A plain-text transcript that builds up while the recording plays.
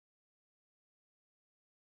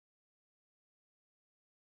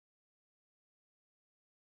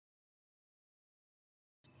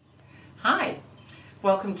Hi,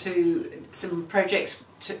 welcome to some projects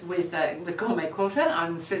with GourmetQuilter.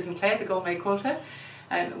 I'm Susan Clare, the GourmetQuilter.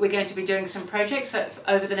 We're going to be doing some projects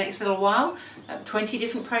over the next little while, 20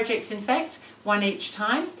 different projects in fact, one each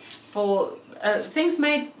time, for things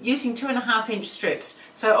made using 2.5-inch strips.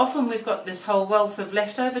 So often we've got this whole wealth of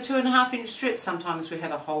leftover 2.5-inch strips, sometimes we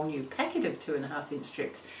have a whole new packet of 2.5-inch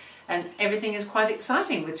strips. And everything is quite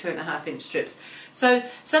exciting with 2.5-inch strips. So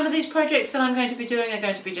some of these projects that I'm going to be doing are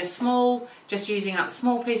going to be just small, just using up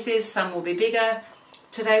small pieces. Some will be bigger.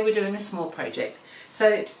 Today we're doing a small project.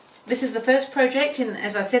 So this is the first project in,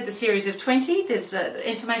 as I said, the series of 20. There's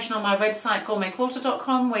information on my website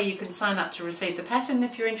GourmetQuilter.com where you can sign up to receive the pattern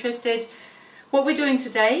if you're interested. What we're doing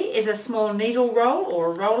today is a small needle roll,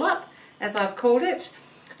 or a roll-up as I've called it.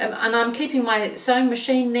 And I'm keeping my sewing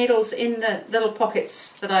machine needles in the little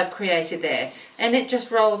pockets that I've created there, and it just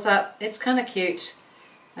rolls up. It's kind of cute,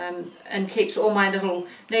 and keeps all my little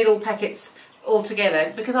needle packets all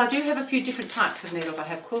together, because I do have a few different types of needles. I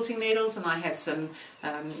have quilting needles, and I have some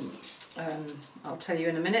I'll tell you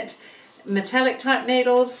in a minute, metallic type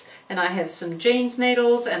needles, and I have some jeans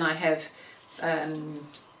needles, and I have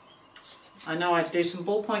I know I do some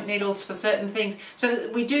ballpoint needles for certain things. So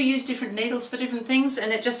we do use different needles for different things,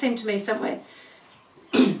 and it just seemed to me somewhere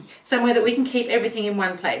that we can keep everything in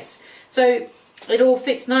one place. So it all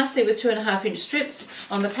fits nicely with 2.5-inch strips.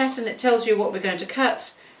 On the pattern it tells you what we're going to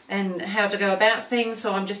cut and how to go about things,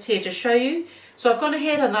 so I'm just here to show you. So I've gone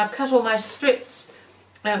ahead and I've cut all my strips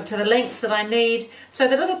to the lengths that I need. So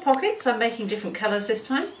the little pockets, I'm making different colours this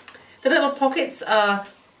time. The little pockets are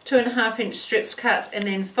 2.5-inch strips cut and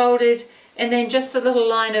then folded, and then just a little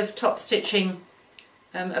line of top stitching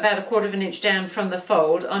about 1/4 of an inch down from the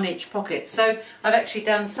fold on each pocket. So I've actually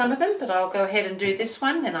done some of them, but I'll go ahead and do this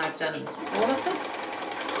one, then I've done all of them.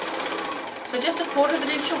 So just 1/4 of an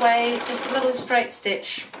inch away, just a little straight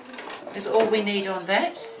stitch is all we need on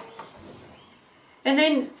that. And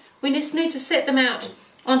then we just need to set them out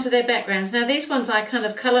onto their backgrounds. Now these ones I kind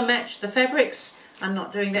of colour match the fabrics. I'm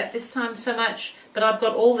not doing that this time so much, but I've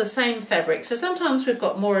got all the same fabric. So sometimes we've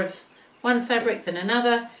got more of one fabric than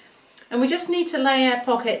another, and we just need to lay our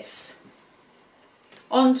pockets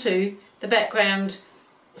onto the background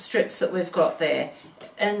strips that we've got there.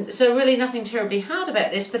 And so really nothing terribly hard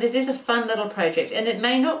about this, but it is a fun little project, and it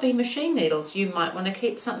may not be machine needles. You might want to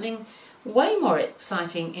keep something way more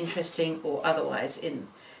exciting, interesting or otherwise in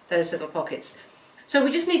those little pockets. So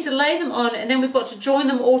we just need to lay them on, and then we've got to join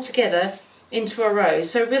them all together into a row.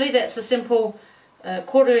 So really that's a simple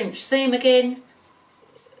 1/4-inch seam again,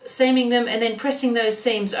 seaming them and then pressing those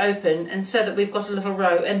seams open, and so that we've got a little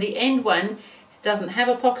row. And the end one doesn't have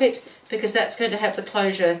a pocket because that's going to have the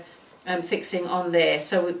closure fixing on there,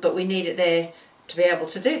 so but we need it there to be able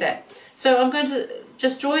to do that. So I'm going to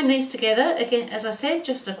just join these together again, as I said,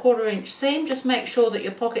 just a 1/4-inch seam. Just make sure that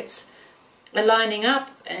your pockets are lining up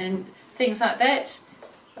and things like that.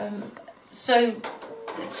 So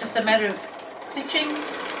it's just a matter of stitching.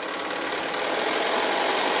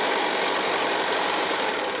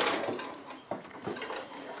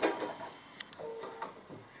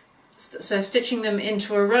 So stitching them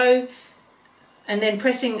into a row and then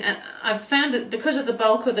pressing. I've found that because of the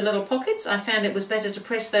bulk of the little pockets, I found it was better to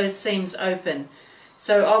press those seams open.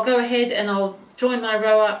 So I'll go ahead and I'll join my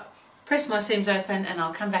row up, press my seams open, and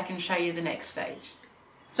I'll come back and show you the next stage.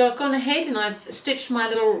 So I've gone ahead and I've stitched my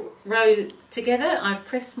little row together. I've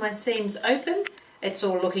pressed my seams open. It's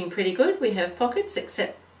all looking pretty good. We have pockets,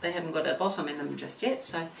 except they haven't got a bottom in them just yet,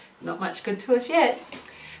 so not much good to us yet.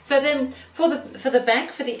 So then for the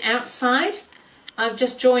back, for the outside, I've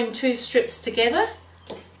just joined 2 strips together.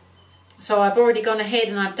 So I've already gone ahead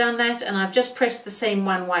and I've done that, and I've just pressed the seam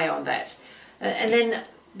one way on that. And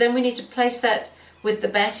then we need to place that with the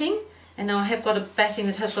batting. And now I have got a batting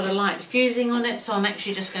that has got a light fusing on it, so I'm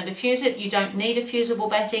actually just going to fuse it. You don't need a fusible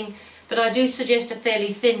batting, but I do suggest a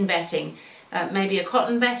fairly thin batting. Maybe a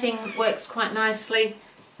cotton batting works quite nicely.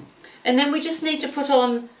 And then we just need to put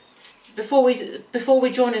on, before we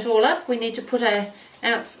join it all up, we need to put a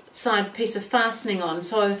outside piece of fastening on.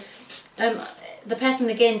 So the pattern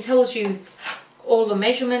again tells you all the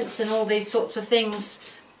measurements and all these sorts of things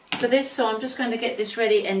for this. So I'm just going to get this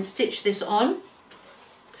ready and stitch this on.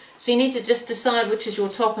 So you need to just decide which is your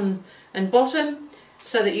top and bottom,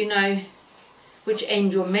 so that you know which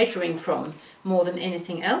end you're measuring from more than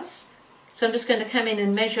anything else. So I'm just going to come in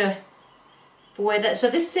and measure for where that, so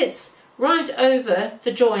this sits right over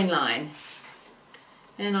the join line,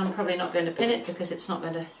 and I'm probably not going to pin it because it's not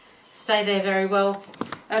going to stay there very well.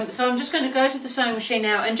 So I'm just going to go to the sewing machine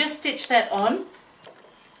now and just stitch that on.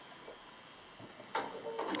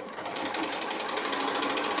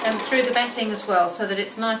 through the batting as well, so that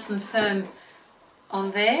it's nice and firm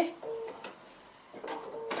on there.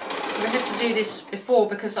 So we have to do this before,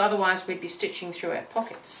 because otherwise we'd be stitching through our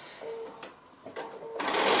pockets.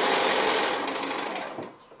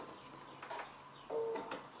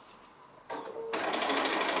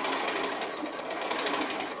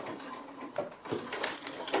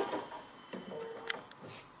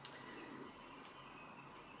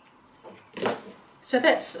 So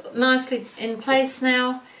that's nicely in place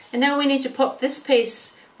now, and now we need to pop this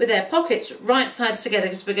piece with our pockets right sides together,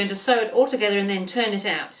 because we're going to sew it all together and then turn it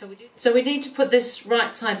out. So we need to put this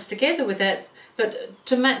right sides together with that, but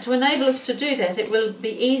to enable us to do that, it will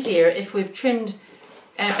be easier if we've trimmed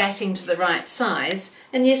our batting to the right size.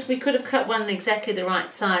 And yes, we could have cut one exactly the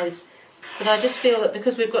right size, but I just feel that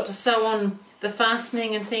because we've got to sew on the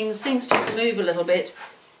fastening and things just move a little bit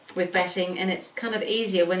with batting, and it's kind of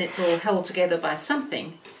easier when it's all held together by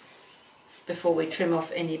something before we trim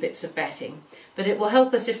off any bits of batting. But it will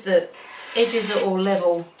help us if the edges are all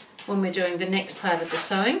level when we're doing the next part of the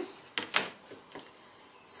sewing.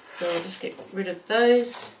 So I'll just get rid of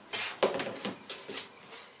those.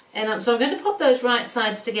 And so I'm going to pop those right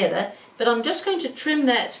sides together, but I'm just going to trim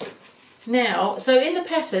that now. So in the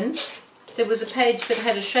pattern there was a page that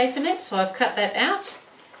had a shape in it, so I've cut that out,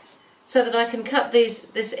 so that I can cut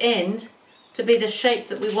this end to be the shape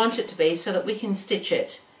that we want it to be, so that we can stitch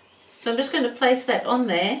it. So I'm just going to place that on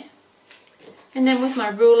there, and then with my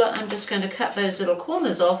ruler I'm just going to cut those little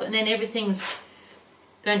corners off, and then everything's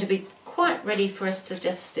going to be quite ready for us to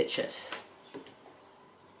just stitch it.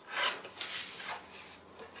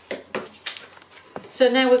 So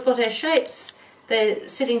now we've got our shapes, they're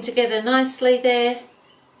sitting together nicely there.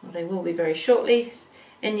 Well, they will be very shortly,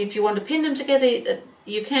 and if you want to pin them together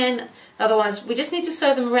you can, otherwise we just need to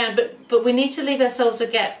sew them around, but we need to leave ourselves a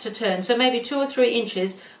gap to turn, so maybe 2 or 3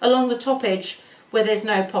 inches along the top edge where there's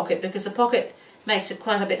no pocket, because the pocket makes it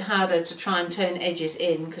quite a bit harder to try and turn edges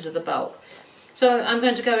in because of the bulk. So I'm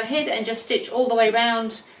going to go ahead and just stitch all the way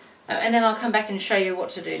round, and then I'll come back and show you what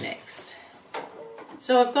to do next.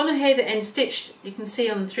 So I've gone ahead and stitched, you can see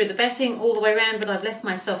on through the batting all the way around, but I've left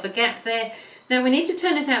myself a gap there. Now we need to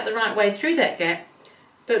turn it out the right way through that gap,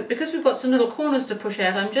 but because we've got some little corners to push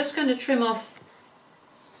out, I'm just going to trim off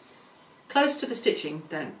close to the stitching.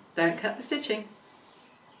 Don't cut the stitching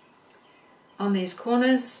on these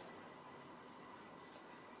corners.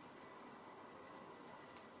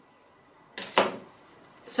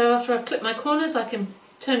 So after I've clipped my corners, I can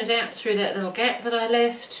turn it out through that little gap that I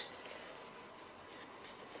left.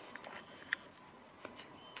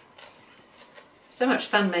 So much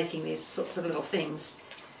fun making these sorts of little things.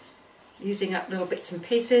 Using up little bits and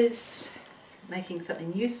pieces, making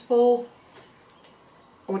something useful,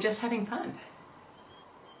 or just having fun.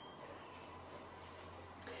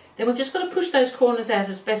 Then we've just got to push those corners out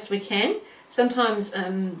as best we can. Sometimes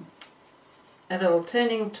a little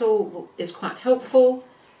turning tool is quite helpful.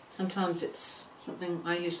 Sometimes it's something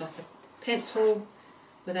I use like a pencil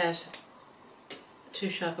without too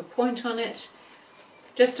sharp a point on it,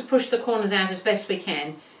 just to push the corners out as best we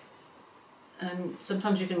can.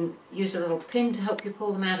 Sometimes you can use a little pin to help you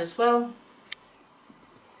pull them out as well.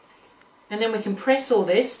 And then we can press all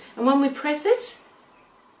this, and when we press it,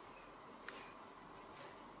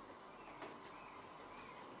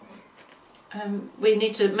 we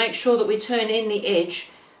need to make sure that we turn in the edge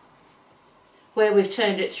where we've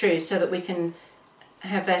turned it through, so that we can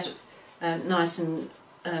have that nice and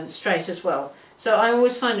straight as well. So I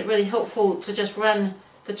always find it really helpful to just run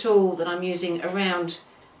the tool that I'm using around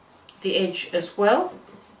the edge as well.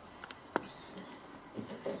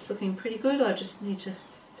 It's looking pretty good. I just need to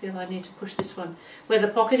feel I need to push this one. Where the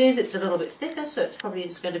pocket is, it's a little bit thicker, so it's probably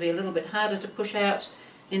just going to be a little bit harder to push out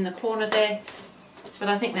in the corner there, but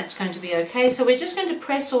I think that's going to be okay. So we're just going to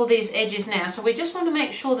press all these edges now. So we just want to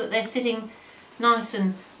make sure that they're sitting nice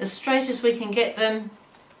and as straight as we can get them.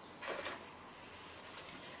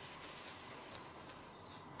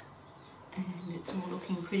 And it's all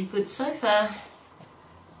looking pretty good so far.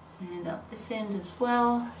 And up this end as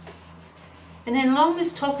well. And then along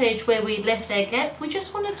this top edge where we left our gap, we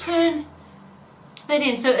just want to turn that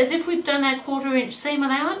in, so as if we've done our 1/4 inch seam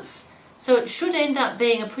allowance. So it should end up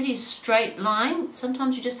being a pretty straight line.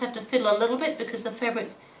 Sometimes you just have to fiddle a little bit because the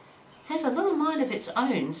fabric has a little mind of its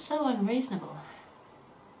own, so unreasonable.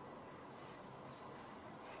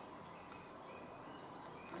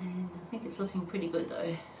 And I think it's looking pretty good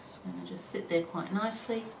though. It's going to just sit there quite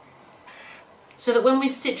nicely. So that when we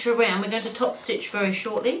stitch around, we're going to top stitch very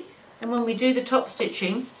shortly, and when we do the top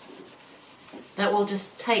stitching, that will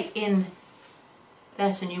just take in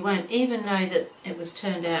that, and you won't even know that it was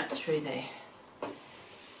turned out through there.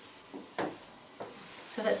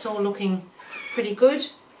 So So that's all looking pretty good.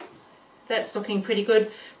 That's looking pretty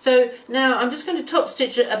good. So now I'm just going to top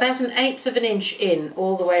stitch it about 1/8 of an inch in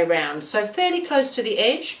all the way around. So fairly close to the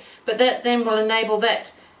edge, but that then will enable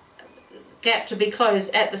that gap to be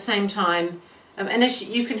closed at the same time. And as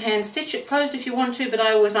you can hand stitch it closed if you want to, but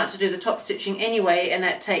I always like to do the top stitching anyway, and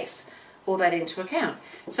that takes all that into account.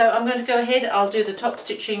 So I'm going to go ahead, I'll do the top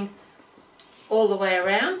stitching all the way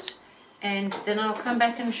around, and then I'll come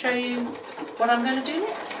back and show you what I'm going to do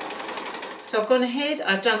next. So I've gone ahead,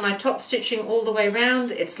 I've done my top stitching all the way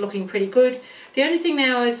around, it's looking pretty good. The only thing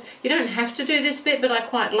now is, you don't have to do this bit, but I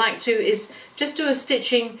quite like to, is just do a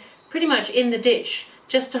stitching pretty much in the ditch,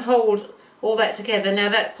 just to hold all that together. Now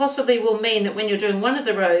that possibly will mean that when you're doing one of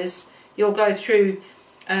the rows, you'll go through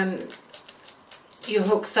your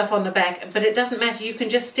hook stuff on the back, but it doesn't matter, you can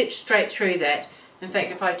just stitch straight through that. In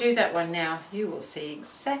fact, if I do that one now, you will see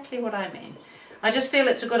exactly what I mean. I just feel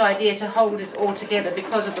it's a good idea to hold it all together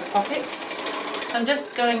because of the pockets. So I'm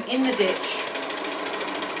just going in the ditch,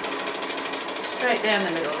 straight down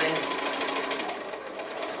the middle there.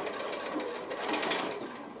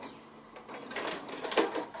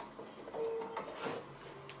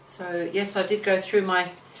 So yes, I did go through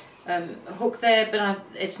my hook there, but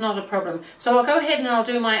it's not a problem. So I'll go ahead and I'll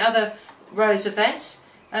do my other rows of that,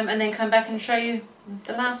 and then come back and show you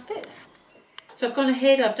the last bit. So I've gone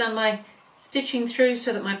ahead, I've done my stitching through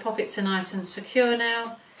so that my pockets are nice and secure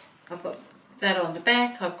now. I've got that on the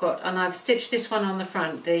back, and I've stitched this one on the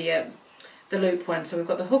front, the loop one. So we've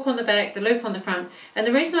got the hook on the back, the loop on the front, and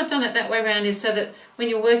the reason I've done it that way around is so that when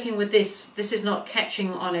you're working with this is not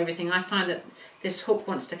catching on everything. I find that this hook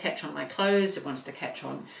wants to catch on my clothes, it wants to catch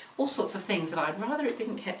on all sorts of things that I'd rather it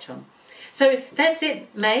didn't catch on. So that's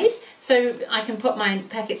it made. So I can put my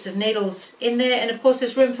packets of needles in there, and of course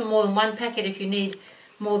there's room for more than one packet if you need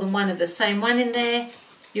more than one of the same one in there.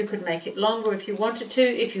 You could make it longer if you wanted to.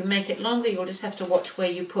 If you make it longer, you'll just have to watch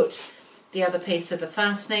where you put the other piece of the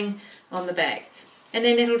fastening on the back. And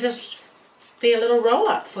then it'll just be a little roll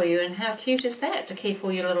up for you, and how cute is that, to keep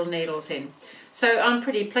all your little needles in. So I'm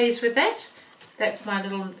pretty pleased with that. That's my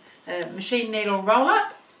little machine needle roll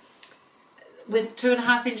up with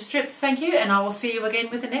 2.5 inch strips. Thank you, and I will see you again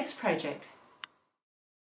with the next project.